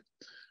they would.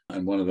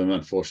 And one of them,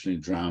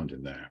 unfortunately, drowned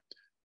in there.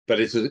 But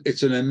it's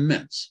an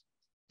immense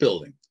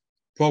building,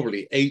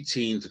 probably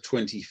 18 to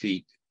 20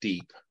 feet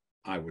deep,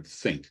 I would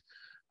think.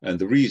 And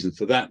the reason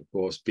for that, of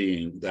course,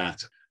 being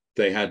that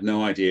they had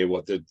no idea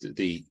what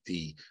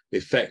the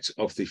effect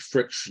of the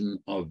friction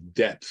of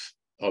depth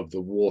of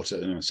the water.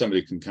 And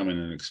somebody can come in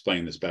and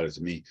explain this better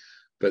to me,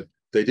 but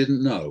they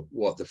didn't know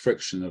what the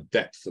friction of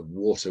depth of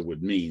water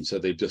would mean. So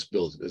they just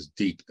built it as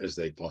deep as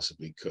they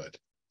possibly could.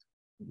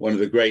 One of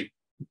the great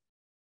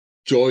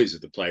joys of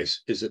the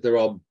place is that there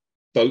are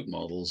boat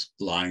models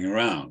lying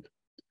around.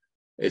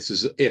 It's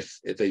as if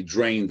they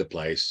drained the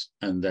place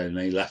and then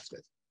they left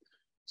it.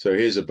 So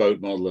here's a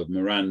boat model of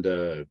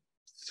Miranda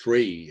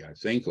 3, I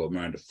think, or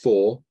Miranda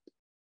 4.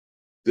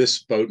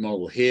 This boat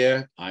model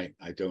here, I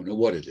don't know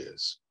what it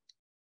is,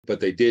 but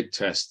they did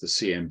test the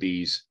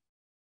CMBs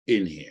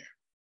in here.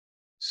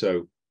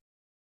 So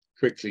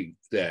quickly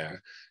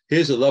there.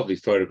 Here's a lovely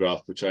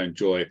photograph, which I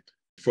enjoy,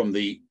 from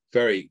the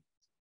very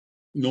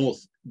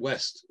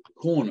northeast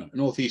corner of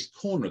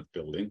the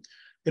building,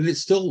 and it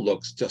still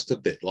looks just a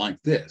bit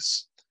like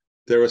this.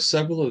 There are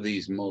several of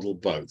these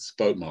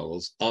boat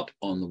models up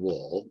on the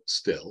wall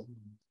still.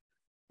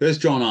 There's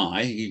John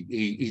I.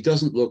 He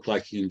doesn't look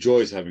like he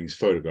enjoys having his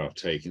photograph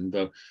taken,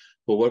 but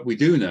what we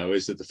do know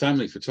is that the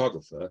family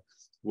photographer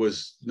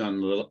was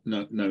no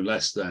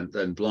less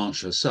than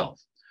Blanche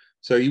herself.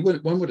 So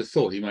one would have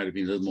thought he might have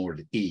been a little more at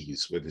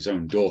ease with his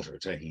own daughter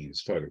taking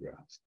his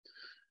photograph.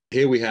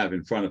 Here we have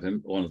in front of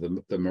him one of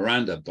the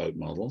Miranda boat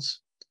models.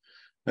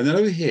 And then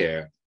over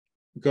here,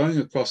 going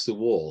across the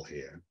wall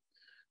here,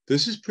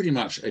 this is pretty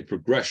much a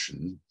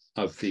progression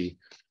of the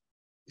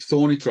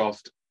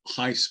Thornycroft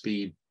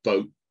high-speed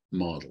boat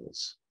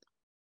models,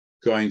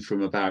 going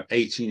from about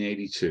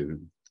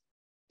 1882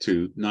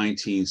 to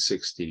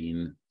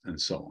 1916 and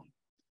so on.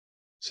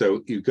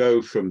 So you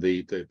go from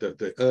the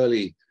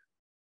early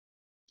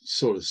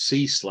sort of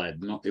sea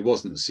sled, it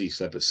wasn't a sea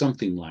sled, but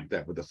something like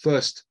that, with the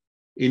first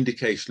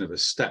indication of a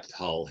stepped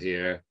hull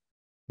here,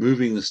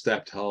 moving the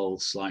stepped hull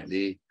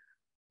slightly,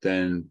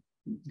 then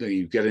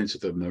you get into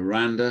the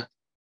Miranda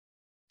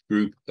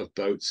group of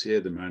boats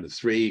here, the Miranda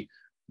 3,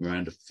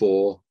 Miranda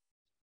 4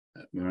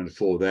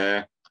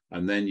 there,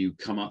 and then you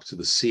come up to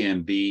the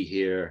CMB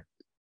here,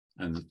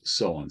 and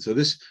so on. So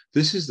this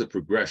is the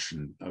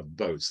progression of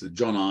boats that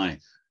John I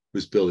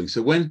was building.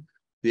 So when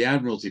the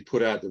Admiralty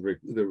put out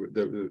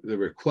the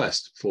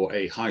request for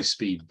a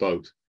high-speed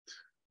boat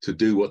to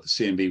do what the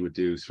CMB would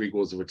do,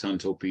 3/4 of a ton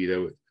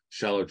torpedo,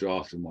 shallow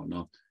draft and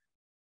whatnot,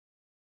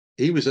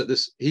 he was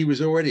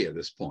already at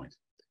this point.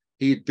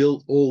 He had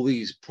built all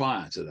these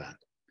prior to that.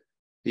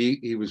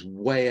 He was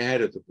way ahead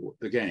of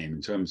the game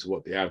in terms of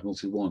what the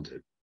Admiralty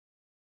wanted.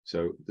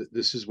 So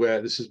this is where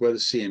the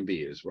CMB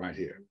is, right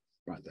here,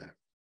 right there.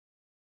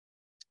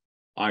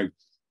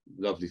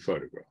 Lovely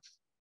photograph.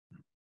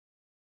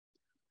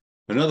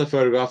 Another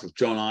photograph of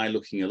John I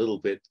looking a little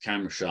bit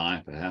camera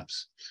shy,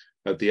 perhaps,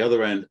 at the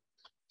other end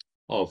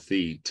of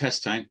the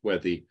test tank, where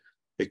the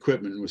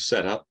equipment was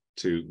set up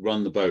to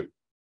run the boat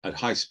at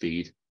high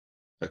speed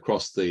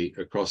across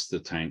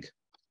the tank.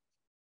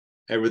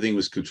 Everything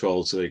was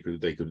controlled so they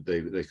could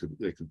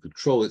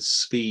control its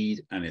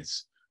speed and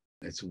its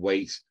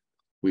weight.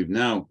 We've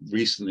now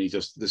recently,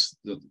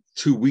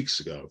 2 weeks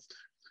ago,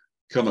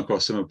 come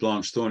across some of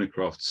Blanche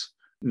Thornycroft's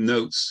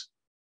notes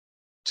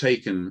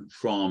taken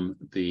from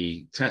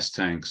the test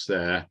tanks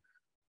there,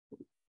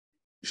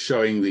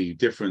 showing the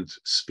different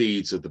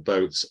speeds of the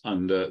boats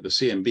under the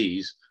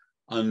CMBs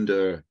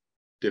under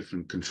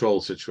different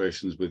control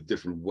situations with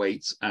different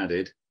weights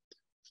added.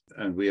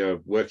 And we are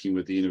working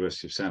with the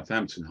University of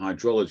Southampton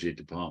Hydrographic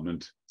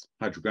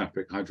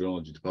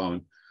Hydrology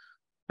Department,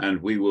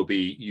 and we will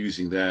be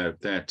using their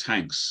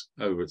tanks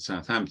over at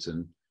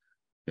Southampton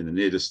in the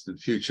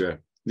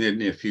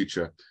near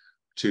future,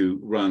 to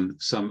run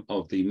some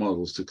of the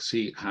models to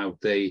see how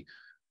they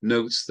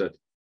notes that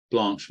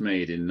Blanche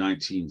made in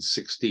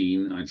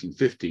 1916,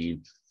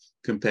 1915,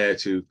 compare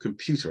to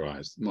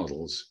computerized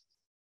models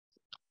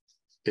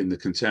in the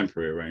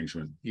contemporary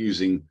arrangement,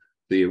 using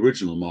the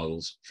original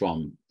models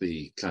from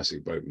the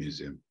Classic Boat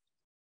Museum.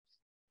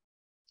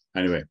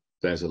 Anyway,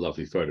 there's a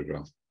lovely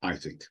photograph, I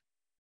think.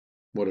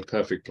 What a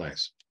perfect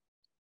place.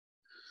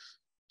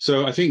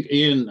 So I think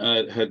Ian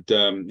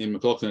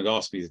McLaughlin had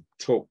asked me to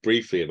talk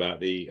briefly about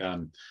the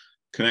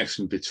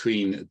connection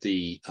between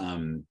the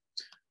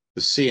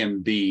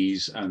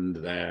CMBs and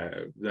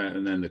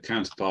then the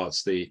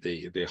counterparts,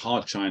 the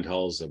hard-chined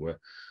hulls that were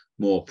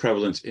more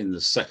prevalent in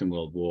the Second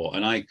World War.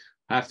 And I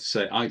have to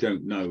say, I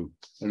don't know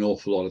an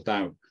awful lot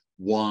about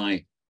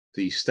why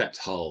the stepped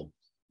hull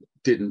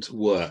didn't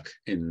work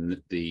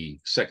in the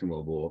Second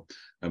World War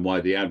and why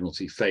the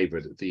Admiralty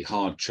favored the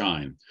hard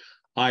chine.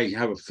 I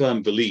have a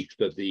firm belief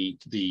that the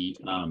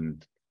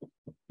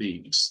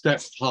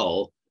stepped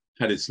hull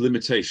had its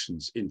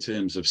limitations in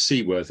terms of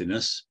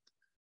seaworthiness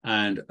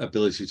and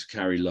ability to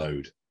carry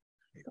load.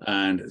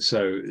 And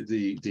so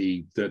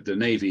the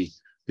Navy,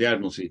 the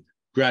Admiralty,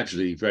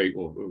 gradually,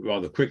 or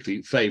rather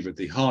quickly, favored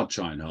the hard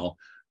chine hull,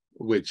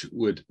 which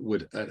would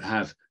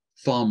have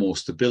far more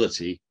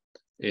stability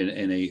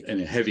in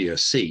a heavier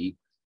sea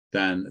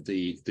than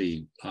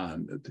the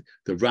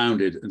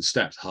rounded and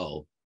stepped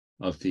hull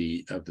of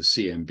the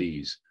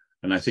CMBs.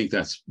 And I think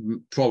that's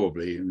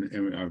probably,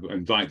 and I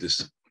invite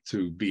this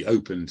to be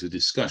open to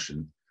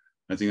discussion,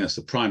 I think that's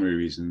the primary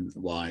reason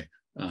why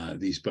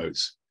these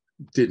boats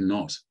did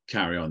not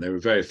carry on. They were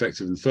very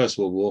effective in the First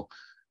World War,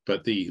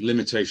 but the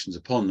limitations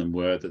upon them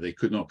were that they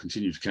could not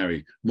continue to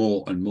carry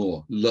more and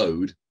more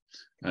load,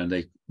 and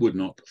they would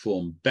not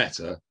perform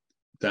better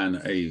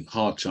than a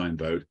hard chine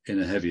boat in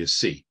a heavier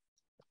sea.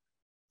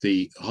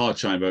 The hard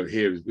chine boat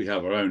here, we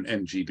have our own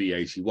MGB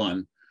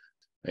 81,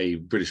 a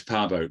British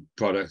powerboat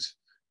product,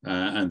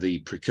 and the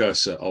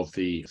precursor of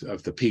the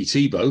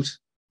PT boat,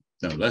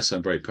 no less.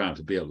 I'm very proud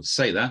to be able to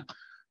say that.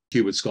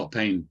 Hubert Scott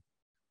Payne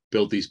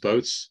built these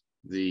boats.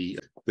 The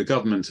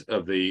government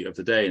of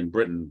the day in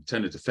Britain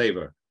tended to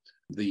favour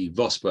the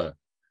Vosper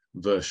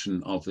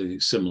version of a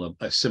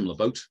similar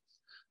boat.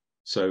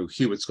 So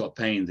Hubert Scott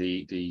Payne,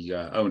 the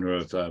owner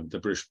of the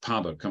British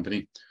Powerboat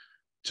Company,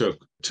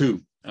 took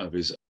two of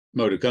his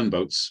motor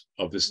gunboats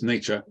of this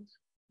nature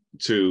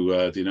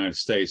to the United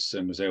States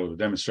and was able to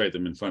demonstrate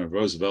them in front of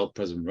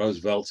President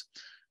Roosevelt,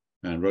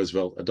 and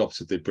Roosevelt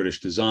adopted the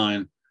British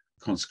design.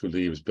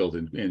 Consequently, it was built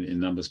in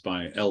numbers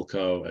by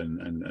Elco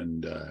and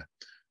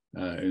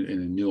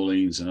in New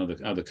Orleans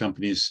and other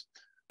companies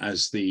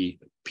as the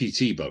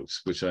PT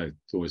boats, which I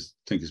always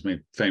think is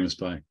made famous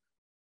by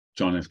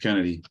John F.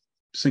 Kennedy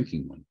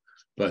sinking one.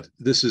 But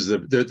this is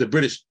the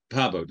British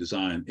powerboat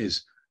design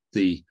is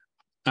the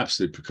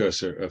absolute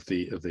precursor of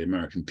the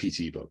American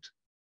PT boat.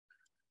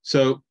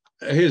 So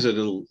here's a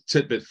little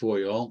tidbit for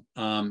you all.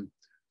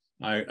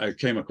 I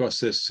came across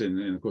this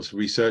in the course of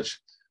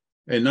research.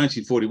 In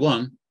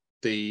 1941,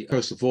 the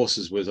coastal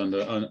forces was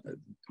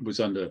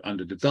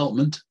under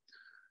development,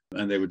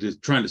 and they were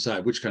trying to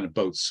decide which kind of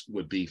boats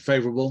would be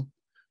favorable.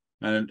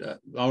 And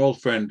our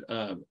old friend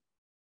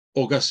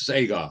Augustus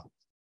Agar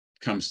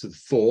comes to the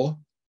fore,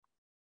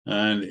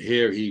 and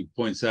here he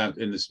points out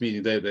in this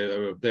meeting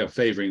they are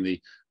favoring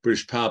the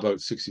British powerboat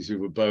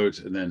 63-foot boat,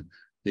 and then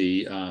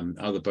the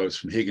other boats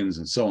from Higgins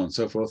and so on and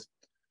so forth.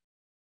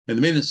 In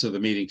the minutes of the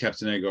meeting,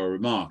 Captain Agar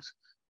remarked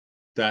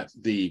that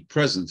the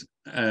present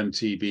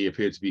MTB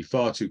appeared to be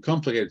far too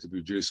complicated to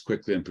produce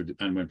quickly,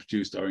 and when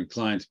produced are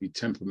inclined to be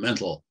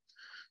temperamental.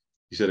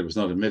 He said it was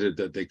not admitted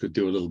that they could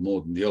do a little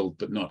more than the old,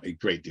 but not a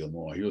great deal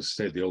more. He also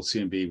stated the old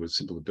CMB was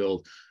simple to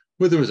build,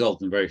 with the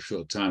result in a very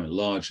short time, a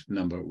large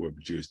number were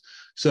produced.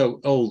 So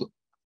old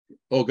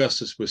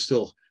Augustus was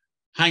still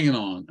hanging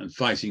on and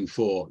fighting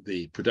for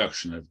the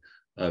production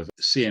of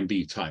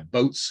CMB type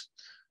boats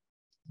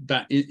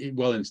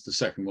well into the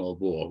Second World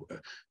War.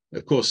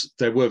 Of course,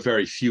 there were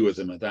very few of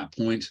them at that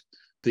point.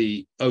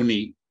 The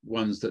only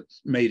ones that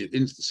made it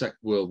into the Second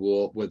World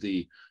War were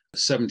the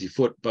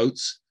 70-foot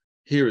boats.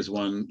 Here is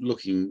one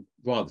looking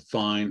rather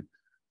fine.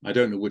 I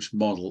don't know which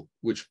model,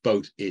 which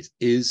boat it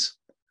is.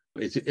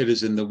 It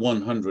is in the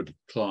 100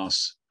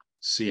 class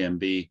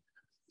CMB,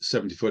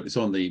 70 foot. It's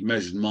on the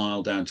measured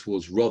mile down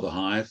towards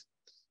Rotherhithe.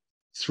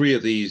 3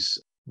 of these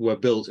were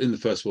built in the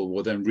First World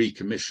War, then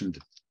recommissioned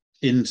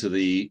in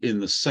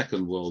the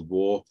Second World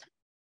War.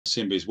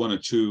 CMBs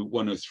 102,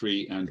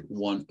 103, and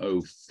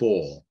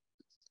 104.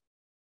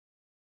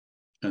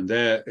 And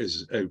there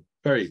is a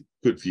very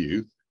good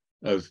view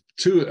of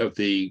 2 of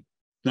the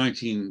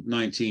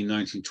 1919,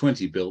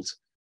 1920 built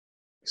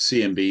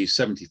CMB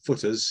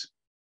 70-footers,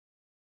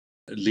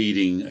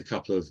 leading a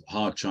couple of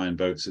hard chine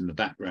boats in the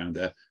background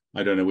there.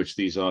 I don't know which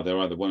these are. They're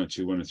either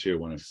 102, 103, or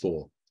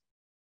 104.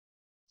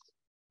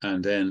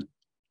 And then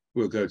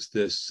we'll go to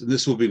this.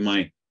 This will be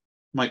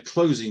my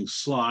closing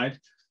slide.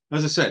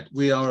 As I said,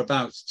 we are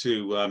about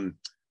to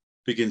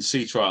begin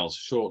sea trials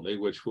shortly,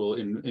 which will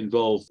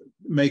involve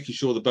making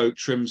sure the boat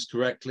trims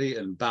correctly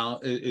and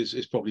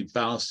is probably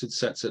ballasted,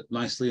 sets it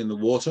nicely in the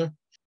water.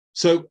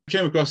 So I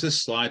came across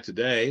this slide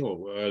today,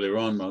 or earlier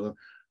on, rather,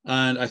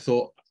 and I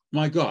thought,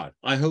 my God,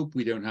 I hope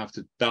we don't have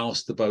to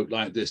ballast the boat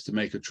like this to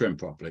make her trim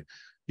properly.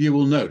 You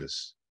will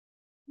notice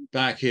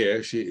back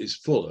here, she is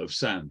full of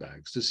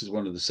sandbags. This is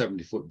one of the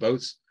 70-foot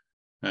boats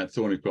at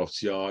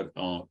Thornycroft's yard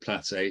on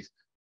Platts 8,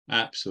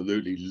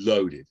 absolutely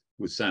loaded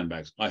with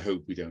sandbags. I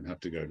hope we don't have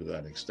to go to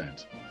that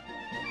extent.